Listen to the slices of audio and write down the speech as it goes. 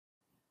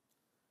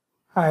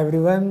Hi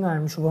everyone, I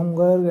am Shubham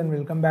Garg and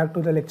welcome back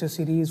to the lecture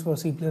series for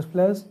C++.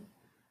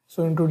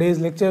 So in today's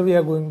lecture we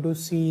are going to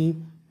see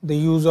the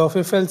use of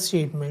if-else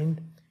statement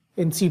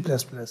in C++.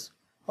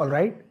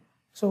 Alright,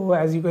 so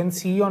as you can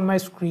see on my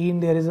screen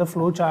there is a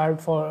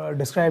flowchart for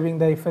describing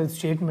the if-else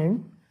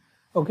statement.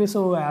 Okay,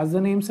 so as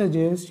the name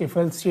suggests,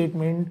 if-else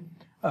statement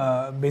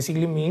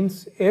basically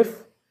means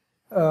if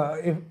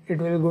it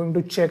will going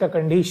to check a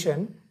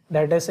condition,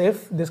 that is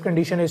if this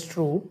condition is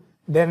true,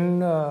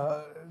 then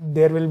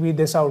there will be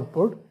this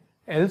output,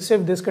 else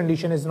if this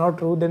condition is not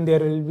true, then there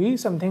will be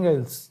something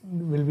else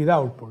will be the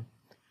output.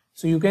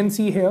 So you can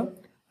see here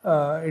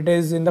it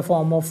is in the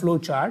form of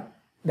flowchart.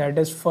 That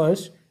is,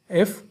 first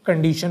if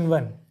condition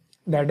 1,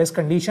 that is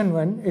condition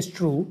 1 is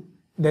true,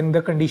 then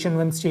the condition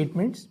 1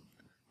 statements.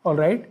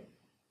 Alright,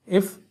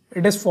 if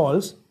it is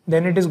false,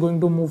 then it is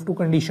going to move to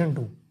condition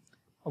 2.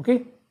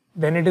 Okay,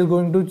 then it is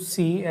going to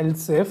see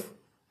else if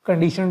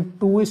condition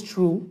 2 is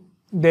true,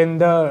 then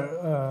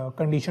the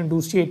condition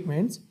 2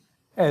 statements,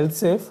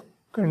 else if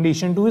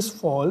condition 2 is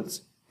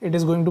false, it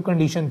is going to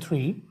condition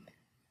 3.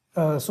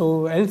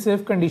 So else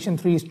if condition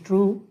 3 is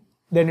true,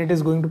 then it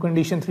is going to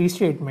condition 3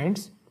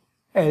 statements,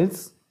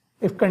 else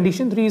if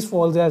condition 3 is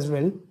false as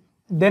well,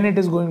 then it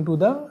is going to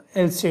the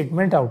else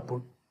statement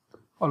output.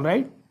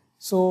 Alright,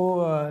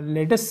 so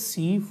let us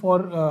see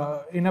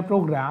for in a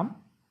program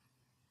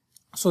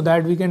so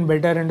that we can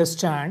better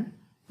understand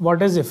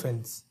what is if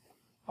else.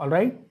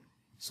 Alright,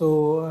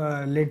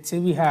 so let's say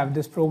we have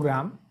this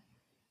program.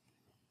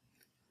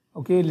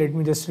 Okay, let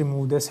me just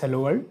remove this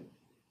hello world.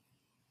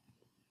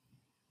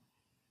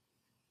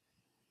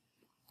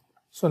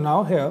 So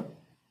now here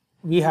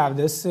we have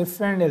this if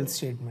and else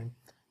statement.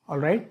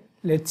 Alright,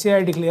 let's say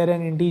I declare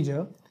an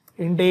integer,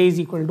 int a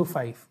is equal to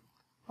 5.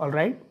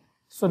 Alright,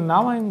 so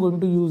now I am going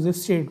to use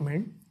this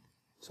statement.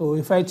 So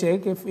if I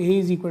check if a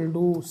is equal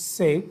to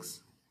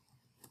 6,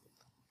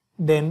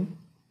 then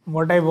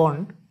what I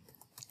want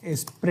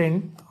is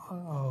print,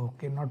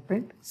 okay, not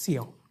print,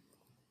 cout.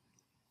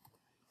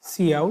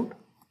 Cout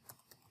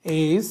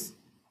a is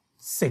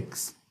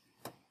 6.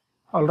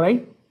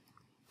 Alright,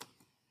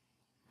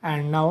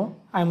 and now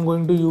I am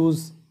going to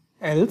use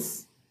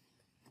else.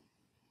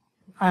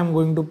 I am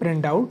going to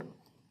print out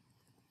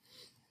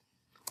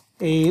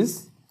a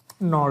is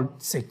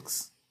not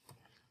 6.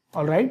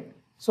 Alright,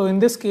 so in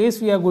this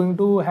case we are going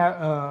to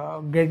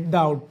get the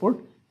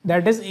output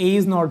that is a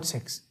is not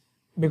 6,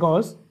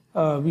 because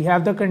we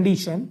have the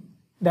condition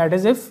that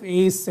is if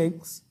a is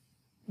 6,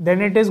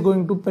 then it is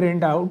going to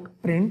print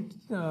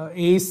a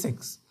is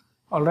 6.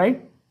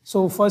 Alright,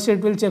 so first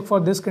it will check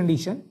for this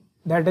condition,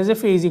 that is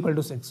if a is equal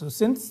to 6. So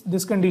since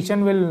this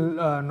condition will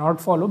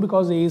not follow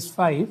because a is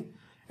 5,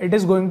 it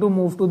is going to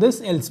move to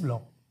this else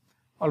block.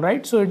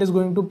 Alright, so it is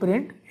going to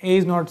print a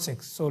is not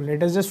 6. So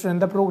let us just run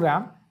the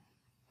program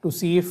to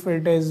see if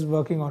it is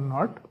working or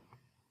not.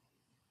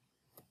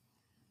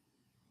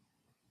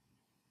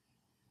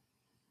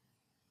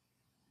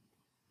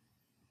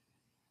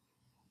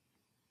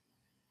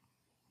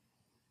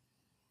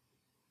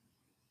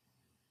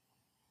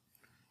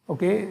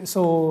 Okay,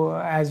 so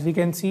as we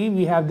can see,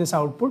 we have this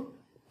output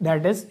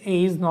that is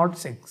a is not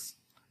 6.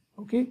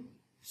 Okay,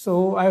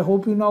 so I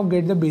hope you now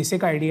get the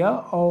basic idea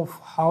of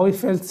how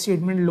if else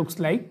statement looks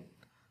like.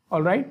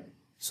 Alright,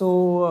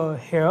 so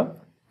here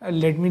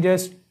let me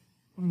just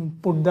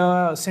put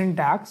the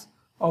syntax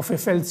of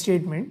if else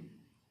statement.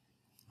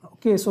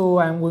 Okay, so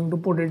I am going to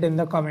put it in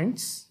the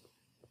comments.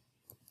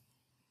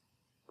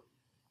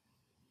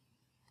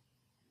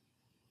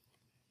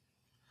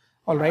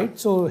 Alright,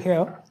 so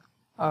here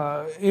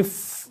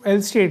if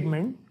else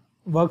statement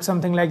works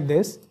something like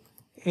this.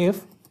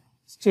 If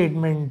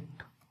statement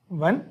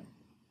 1,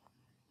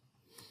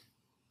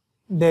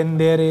 then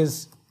there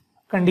is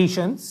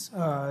conditions,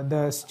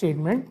 the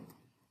statement,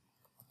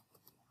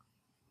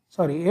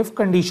 sorry, if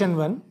condition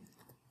 1,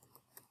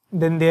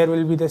 then there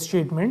will be the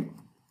statement,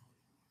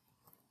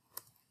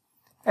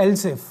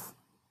 else if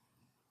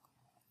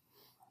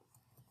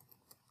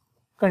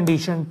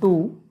condition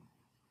 2,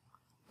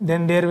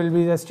 then there will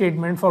be the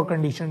statement for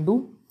condition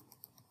 2.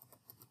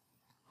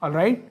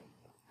 Alright,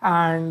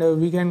 and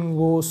we can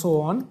go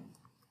so on.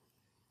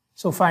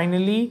 So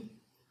finally,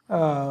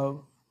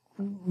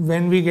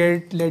 when we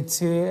get, let's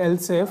say,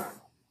 else if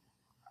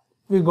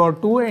we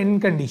got to n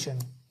condition,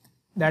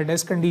 that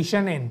is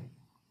condition n.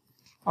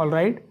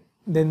 Alright,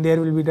 then there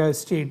will be the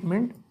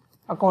statement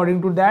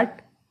according to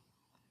that,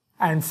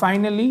 and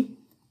finally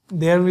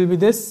there will be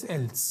this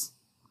else.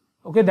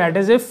 Okay, that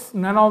is if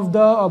none of the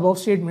above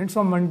statements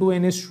from 1 to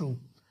n is true.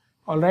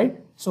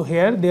 Alright, so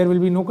here there will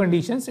be no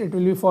conditions, it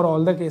will be for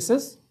all the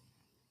cases.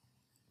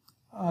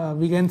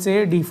 We can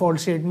say default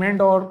statement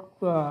or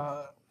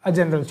a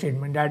general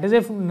statement, that is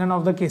if none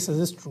of the cases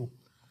is true.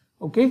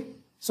 Okay,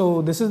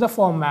 so this is the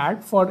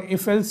format for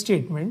if else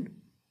statement.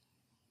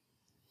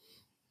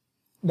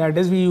 That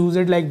is, we use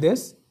it like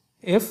this: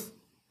 if,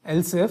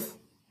 else if,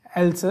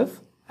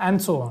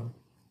 and so on.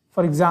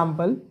 For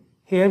example,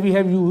 here we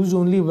have used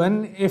only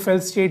one if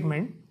else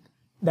statement,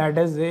 that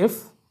is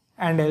if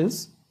and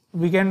else.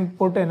 We can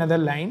put another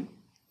line,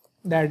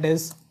 that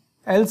is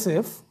else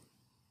if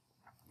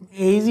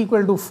a is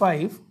equal to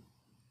 5,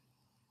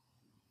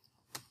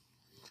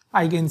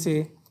 I can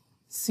say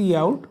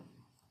cout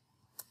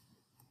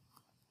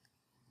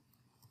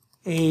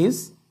a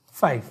is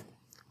 5.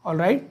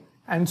 Alright,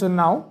 and so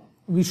now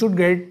we should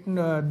get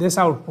this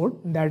output,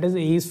 that is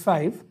a is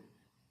 5,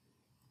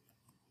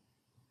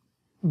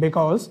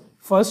 because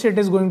first it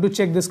is going to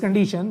check this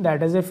condition,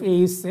 that is if a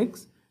is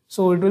 6,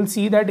 so it will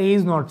see that a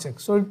is not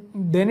 6. So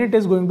then it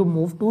is going to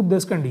move to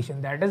this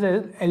condition, that is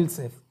else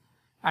if,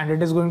 and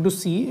it is going to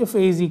see if a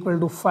is equal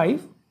to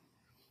 5,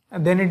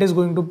 and then it is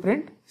going to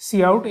print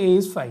cout a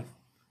is 5.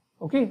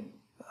 Okay,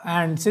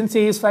 and since a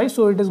is 5,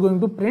 so it is going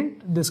to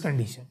print this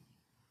condition.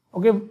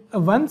 Okay,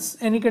 once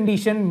any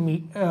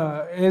condition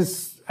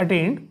is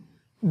attained,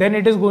 then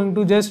it is going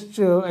to just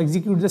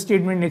execute the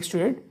statement next to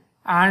it,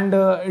 and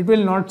it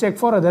will not check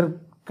for other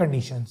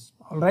conditions.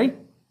 Alright,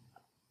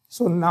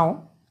 so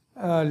now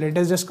let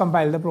us just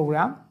compile the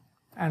program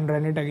and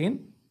run it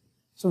again.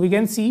 So we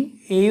can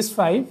see a is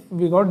 5,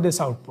 we got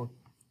this output.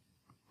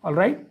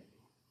 Alright,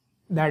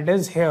 that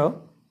is here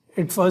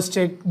it first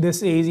checked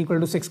this a is equal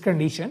to 6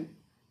 condition,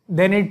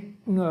 then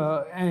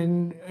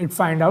it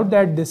find out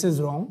that this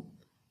is wrong,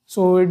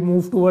 so it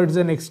moved towards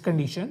the next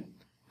condition,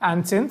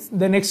 and since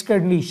the next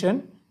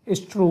condition is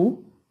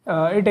true,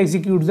 it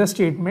executes the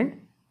statement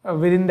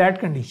within that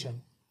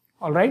condition.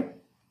 Alright,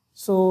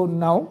 so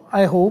now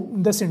I hope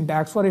the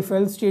syntax for if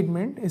else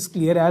statement is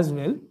clear as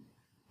well.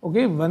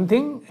 Okay, one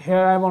thing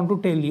here I want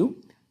to tell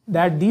you,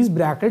 that these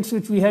brackets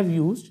which we have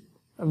used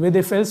with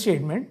if else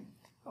statement,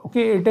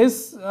 okay, it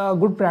is a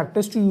good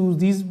practice to use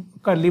these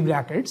curly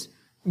brackets,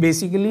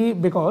 basically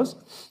because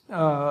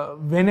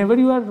whenever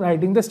you are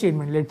writing the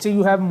statement, let's say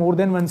you have more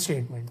than one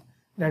statement,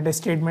 that is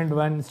statement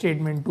 1,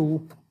 statement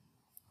 2,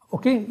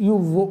 okay, you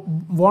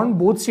want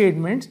both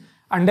statements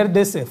under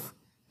this if,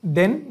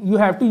 then you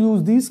have to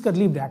use these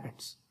curly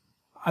brackets.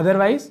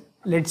 Otherwise,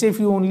 let's say if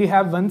you only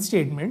have one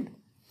statement,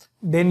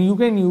 then you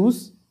can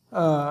use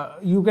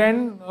you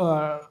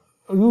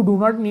do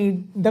not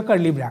need the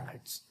curly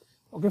brackets.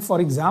 Okay, for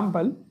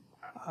example,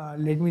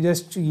 let me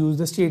just use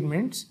the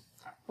statements.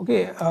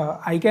 Okay,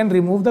 I can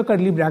remove the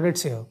curly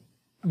brackets here,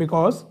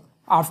 because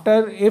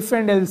after if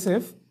and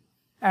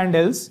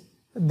else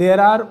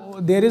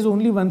there is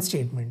only one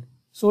statement,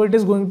 so it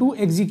is going to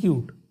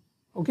execute.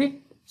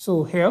 Okay,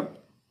 so here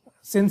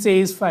since a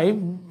is 5,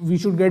 we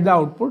should get the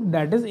output,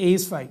 that is a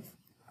is 5.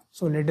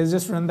 So let us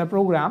just run the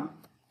program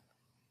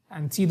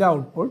and see the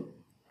output.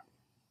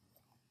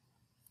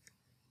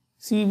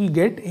 See, we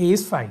get a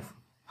is 5.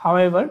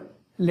 However,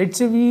 let's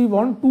say we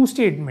want two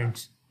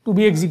statements to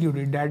be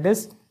executed, that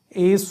is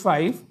a is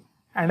 5,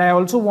 and I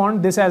also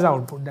want this as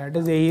output, that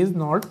is a is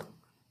not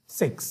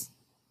 6.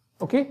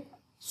 Okay,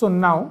 so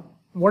now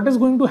what is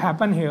going to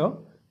happen here,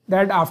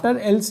 that after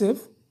else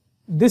if,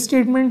 this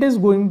statement is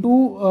going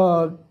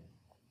to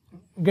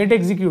get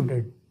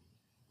executed.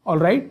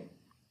 Alright,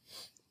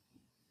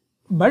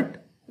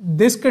 but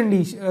this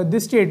condition,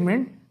 this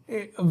statement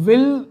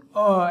will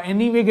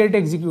anyway get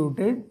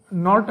executed,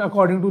 not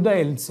according to the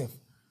else if.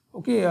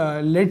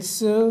 Okay, let's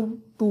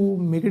to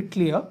make it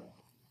clear,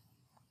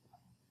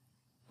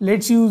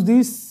 let's use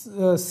this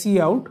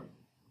cout.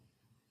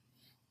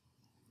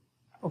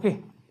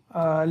 Okay,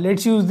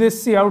 let's use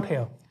this cout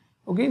here.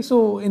 Okay,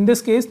 so in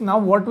this case, now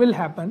what will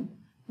happen,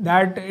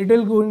 that it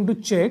will going to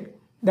check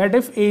that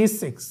if a is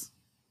 6,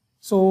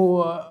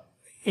 so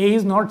a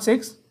is not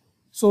 6,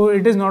 so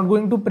it is not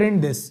going to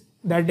print this,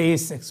 that a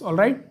is 6.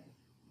 Alright,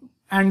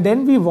 and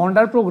then we want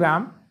our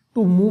program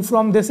to move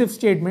from this if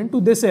statement to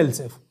this else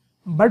if.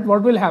 But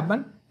what will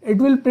happen, it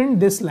will print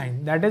this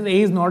line, that is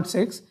a is not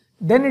 6,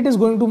 then it is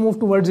going to move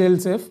towards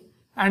else if,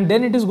 and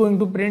then it is going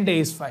to print a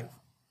is 5.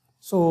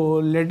 So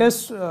let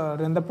us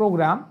run the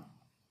program.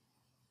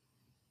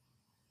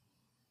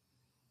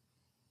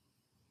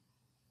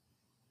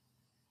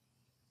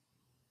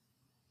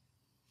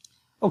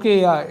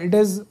 Okay, yeah, it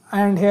is,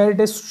 and here it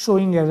is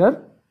showing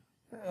error.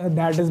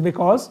 That is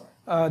because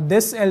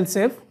this else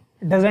if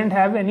doesn't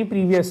have any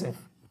previous if.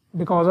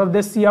 Because of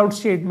this cout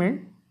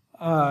statement,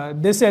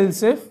 this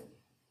else if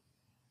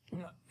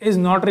is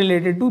not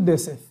related to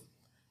this if.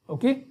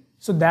 Okay,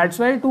 so that's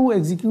why to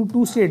execute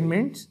two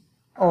statements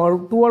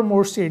or two or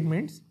more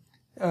statements,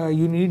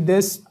 you need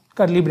this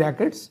curly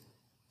brackets.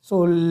 So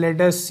let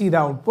us see the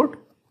output,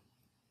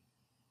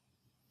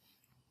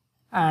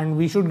 and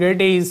we should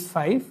get a is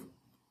 5.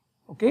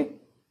 Okay,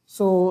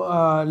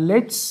 so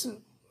let's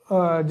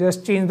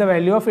just change the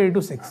value of a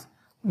to 6.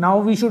 Now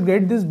we should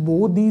get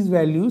both these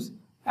values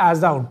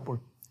as the output.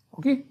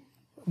 Okay,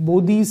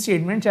 both these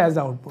statements as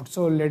the output.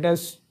 So let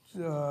us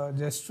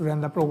just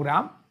run the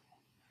program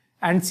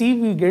and see,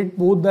 we get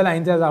both the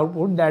lines as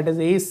output, that is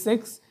a is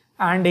 6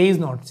 and a is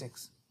not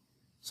 6.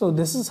 So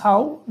this is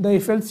how the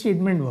if else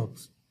statement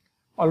works.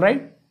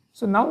 Alright,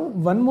 so now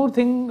one more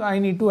thing I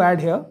need to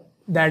add here,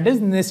 that is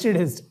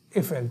nested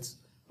if else.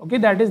 Okay,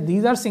 that is,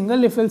 these are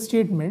single if else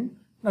statement.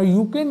 Now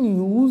you can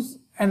use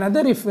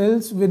another if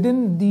else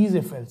within these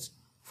if else.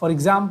 For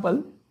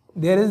example,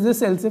 there is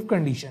this else if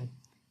condition.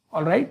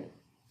 Alright,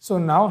 so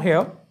now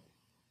here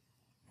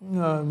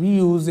we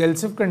use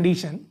else if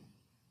condition,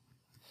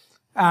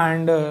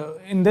 and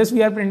in this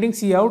we are printing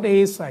cout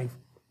a is 5.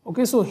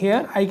 Okay, so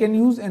here I can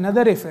use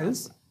another if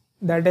else,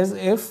 that is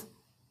if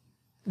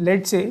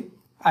let's say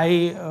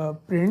I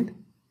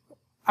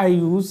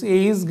use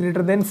a is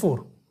greater than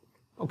 4.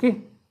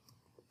 Okay,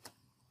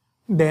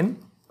 then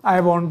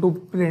I want to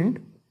print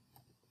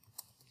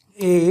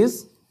a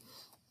is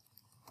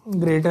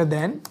greater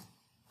than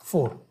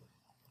 4.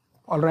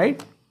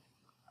 Alright,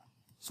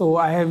 so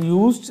I have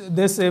used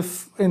this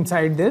if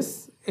inside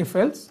this if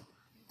else.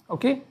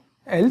 Okay,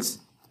 else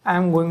I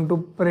am going to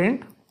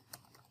print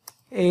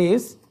a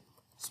is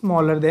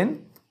smaller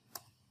than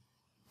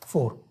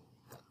 4.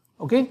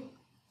 Okay,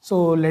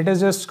 so let us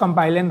just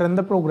compile and run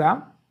the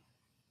program.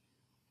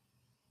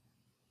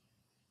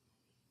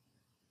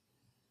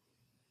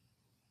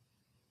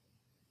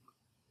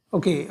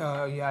 Okay,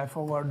 yeah, I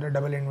forgot the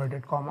double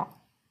inverted comma.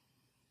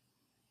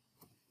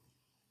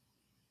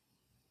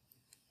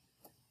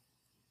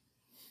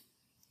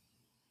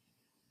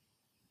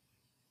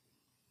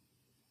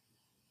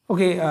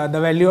 Okay, the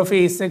value of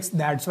a is 6,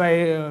 that's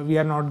why we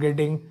are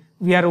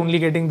only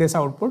getting this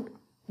output,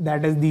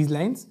 that is these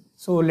lines.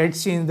 So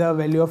let's change the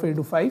value of a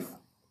to 5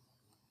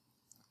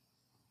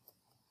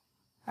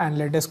 and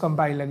let us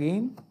compile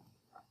again.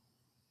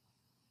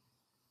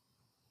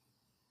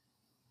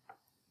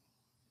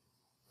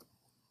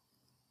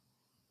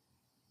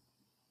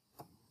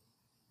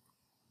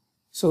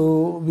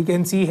 So we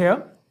can see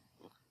here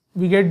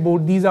we get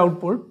both these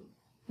output,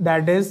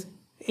 that is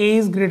a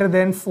is greater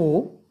than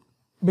 4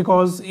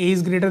 because a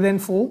is greater than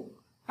 4,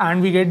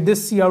 and we get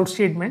this cout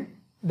statement,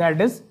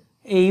 that is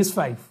a is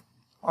 5.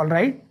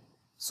 Alright,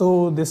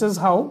 so this is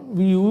how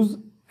we use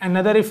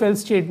another if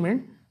else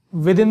statement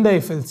within the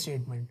if else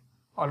statement.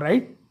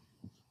 Alright,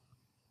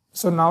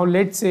 so now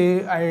let's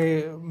say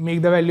I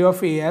make the value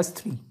of a as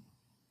 3.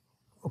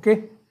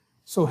 Okay,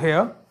 so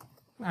here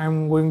I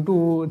am going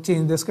to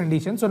change this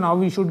condition, so now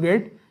we should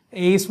get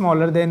a is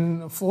smaller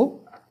than 4,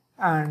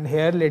 and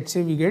here let's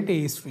say we get a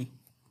is 3.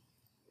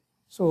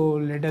 So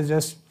let us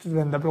just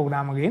run the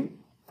program again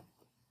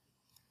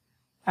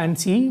and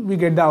see, we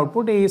get the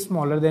output a is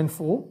smaller than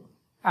 4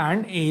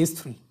 and a is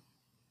 3.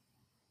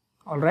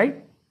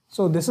 Alright,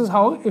 so this is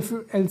how if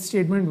else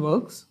statement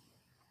works.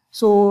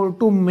 So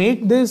to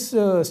make this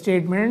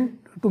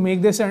statement,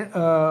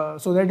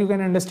 so that you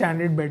can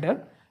understand it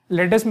better,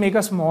 let us make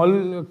a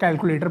small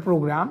calculator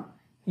program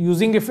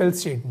using if else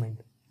statement.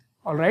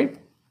 Alright,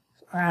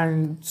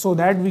 and so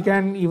that we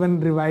can even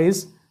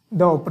revise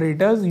the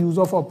operators, use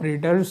of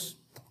operators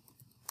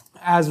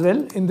as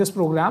well in this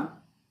program.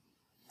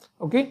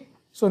 Okay,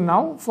 so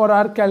now for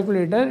our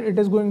calculator, it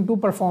is going to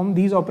perform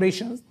these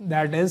operations,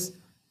 that is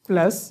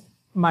plus,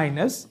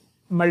 minus,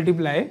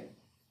 multiply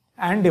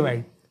and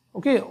divide.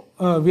 Okay,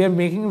 we are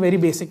making a very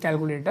basic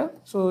calculator,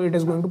 so it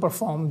is going to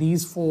perform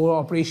these 4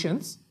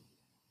 operations.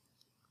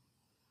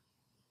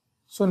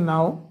 So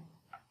now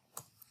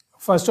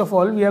first of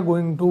all we are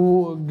going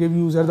to give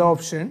user the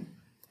option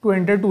to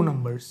enter 2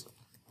 numbers.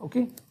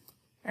 Okay,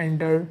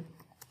 enter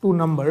 2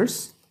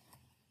 numbers.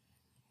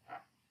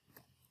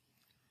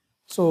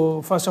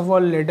 So first of all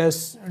let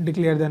us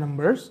declare the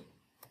numbers,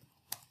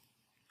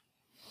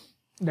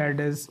 that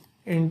is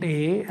int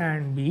a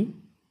and b.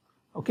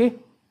 Okay,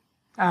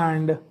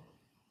 and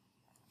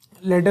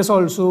let us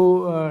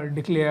also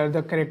declare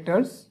the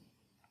characters,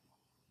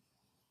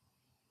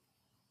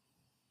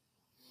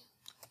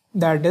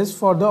 that is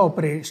for the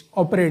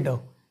operator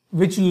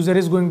which user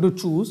is going to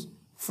choose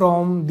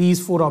from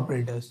these 4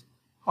 operators.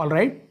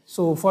 Alright,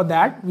 so for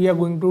that we are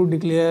going to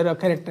declare a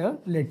character,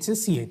 let's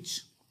say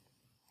ch.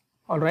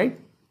 Alright,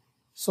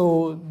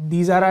 so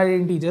these are our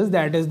integers,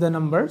 that is the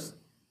numbers.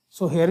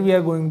 So here we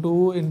are going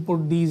to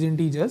input these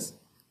integers,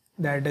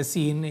 that is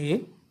c in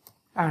a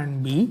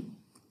and b.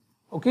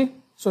 Okay,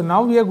 so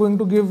now we are going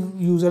to give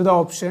user the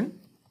option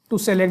to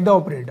select the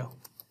operator,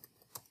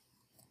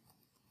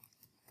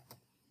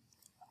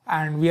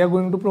 and we are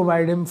going to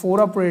provide him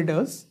 4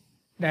 operators,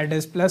 that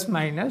is plus,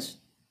 minus,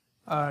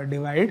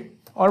 divide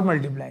or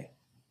multiply.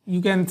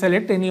 You can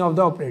select any of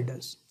the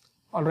operators.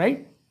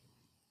 Alright,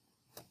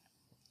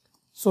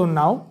 so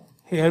now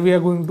here we are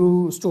going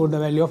to store the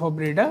value of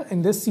operator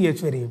in this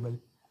ch variable.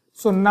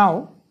 So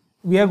now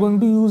we are going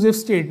to use if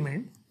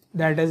statement,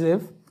 that is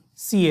if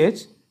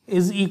ch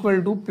is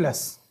equal to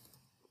plus.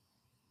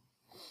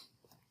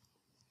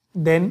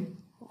 Then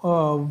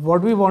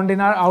what we want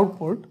in our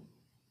output,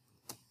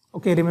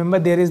 okay, remember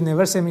there is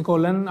never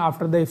semicolon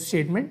after the if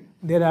statement,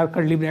 there are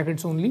curly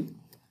brackets only,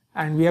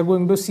 and we are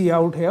going to see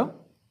out here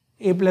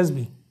a plus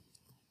b.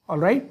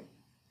 Alright,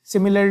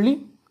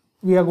 similarly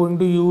we are going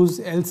to use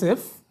else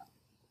if,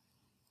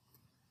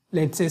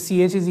 let's say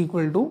ch is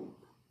equal to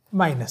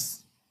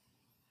minus.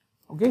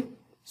 Okay,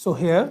 so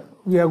here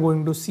we are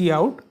going to see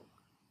out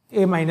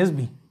a minus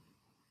b.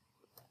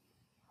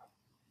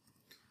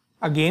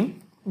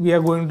 Again we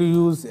are going to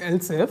use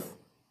else if,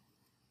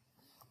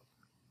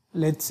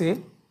 let's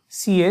say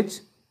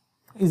ch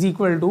is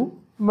equal to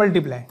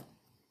multiply.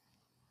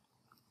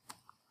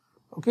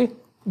 Okay,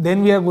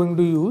 then we are going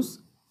to use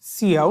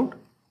cout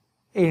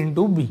A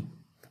into B.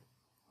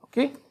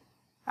 Okay,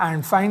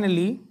 and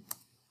finally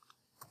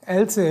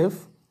else if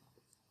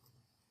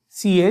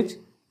CH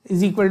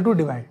is equal to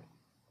divide.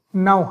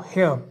 Now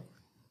here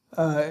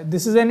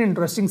this is an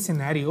interesting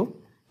scenario,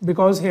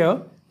 because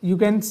here you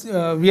can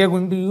we are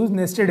going to use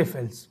nested if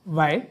else.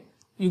 Why?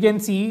 You can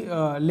see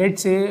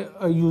let's say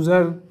a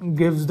user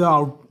gives the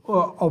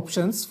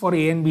options for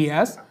A and B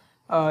as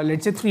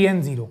let's say 3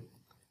 and 0.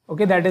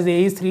 Okay, that is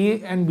A is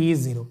 3 and B is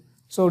 0.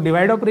 So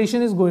divide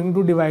operation is going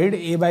to divide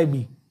A by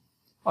B.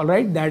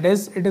 Alright, that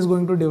is, it is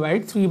going to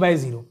divide 3 by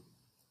 0.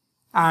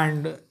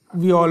 And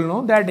we all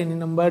know that any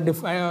number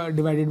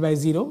divided by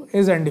 0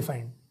 is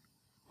undefined.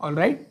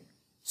 Alright,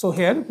 so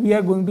here we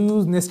are going to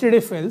use nested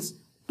if else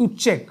to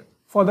check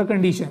for the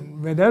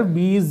condition whether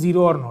B is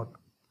 0 or not.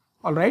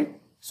 Alright,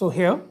 so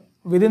here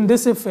within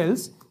this if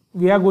else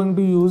we are going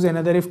to use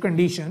another if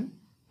condition,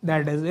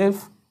 that is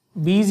if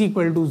B is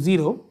equal to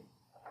 0,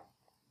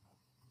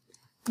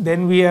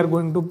 then we are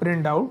going to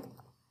print out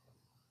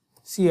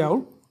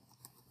Cout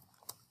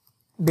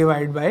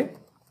divide by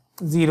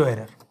 0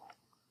 error.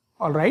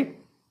 Alright,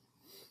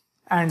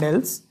 and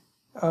else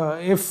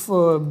if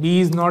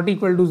B is not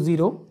equal to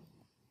 0,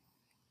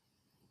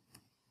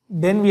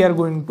 then we are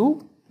going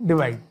to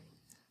divide.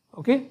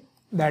 Okay,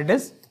 that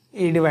is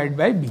A divided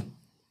by B.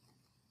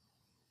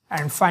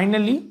 And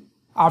finally,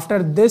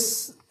 after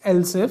this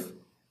else if,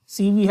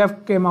 see we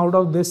have came out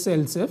of this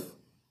else if,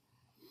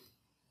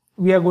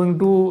 we are going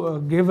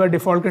to give a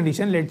default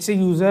condition. Let's say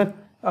user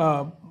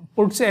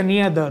puts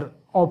any other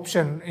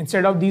option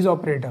instead of these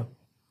operator,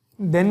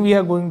 then we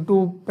are going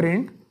to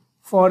print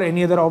for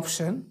any other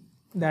option,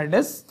 that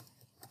is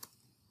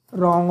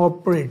wrong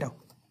operator.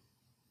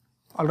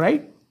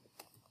 Alright,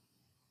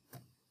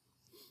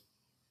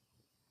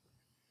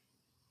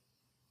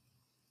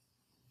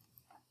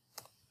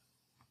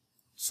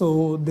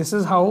 so this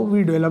is how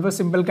we develop a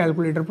simple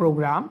calculator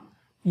program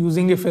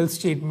using if else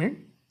statement.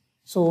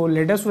 So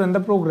let us run the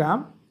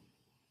program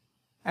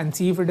and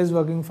see if it is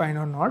working fine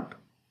or not.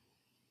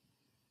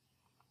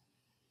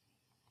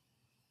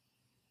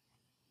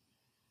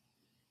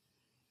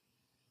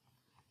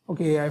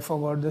 Okay, I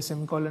forgot the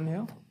semicolon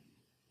here.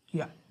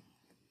 Yeah.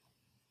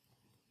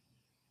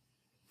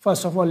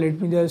 First of all, let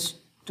me just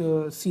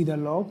see the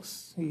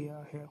logs.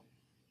 Yeah, here.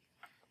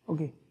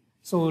 Okay,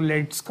 so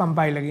let's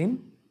compile again.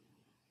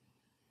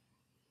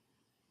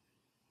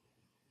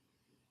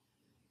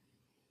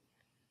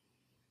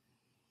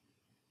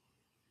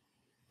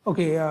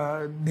 Okay,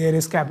 there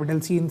is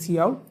capital C in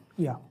Cout.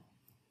 Yeah.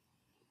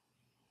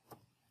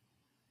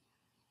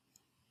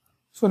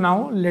 So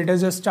now let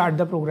us just start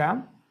the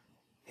program.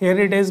 Here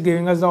it is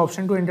giving us the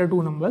option to enter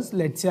two numbers.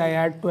 Let's say I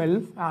add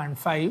 12 and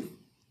 5.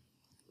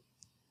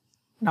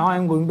 Now I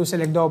am going to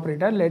select the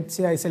operator. Let's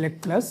say I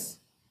select plus.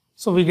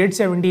 So we get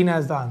 17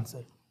 as the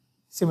answer.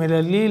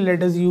 Similarly,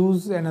 let us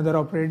use another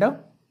operator.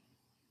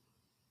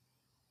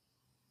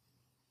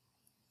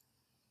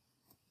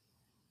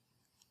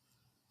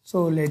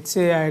 So let's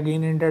say I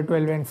again enter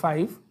 12 and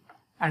 5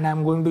 and I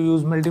am going to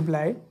use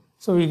multiply.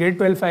 So we get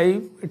 12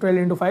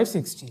 into 5,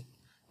 60.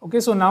 Okay,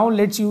 so now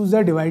let's use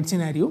the divide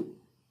scenario.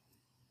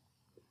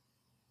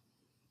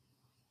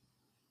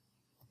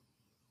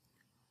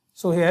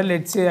 So here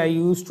let's say I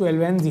use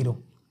 12 and 0.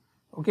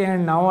 Okay,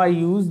 and now I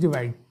use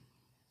divide.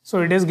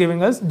 So it is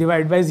giving us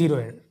divide by 0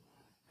 error.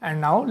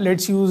 And now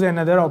let's use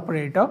another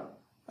operator,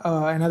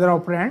 another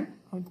operand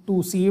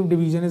to see if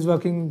division is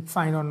working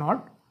fine or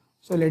not.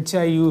 So let's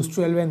say I use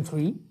 12 and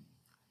 3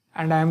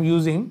 and I am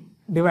using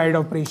divide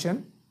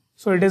operation.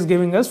 So it is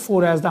giving us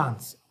 4 as the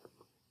answer.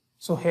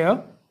 So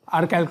here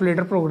our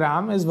calculator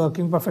program is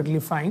working perfectly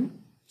fine.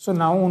 So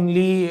now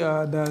only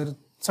the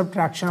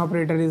subtraction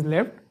operator is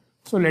left.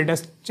 So let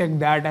us check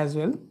that as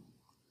well.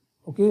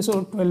 Okay,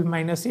 so 12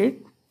 minus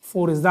 8,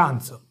 4 is the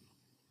answer.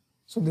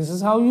 So this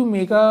is how you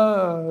make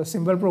a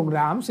simple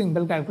program,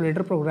 simple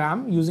calculator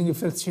program using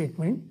if else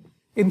statement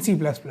in C++.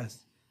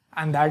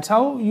 And that's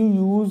how you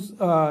use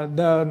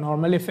the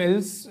normal if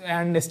else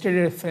and nested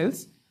if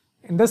else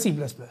in the C++.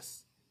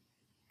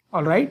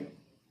 Alright.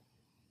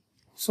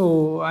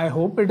 So I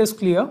hope it is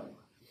clear.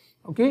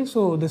 Okay,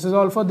 so this is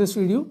all for this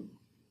video.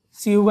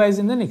 See you guys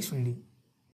in the next video.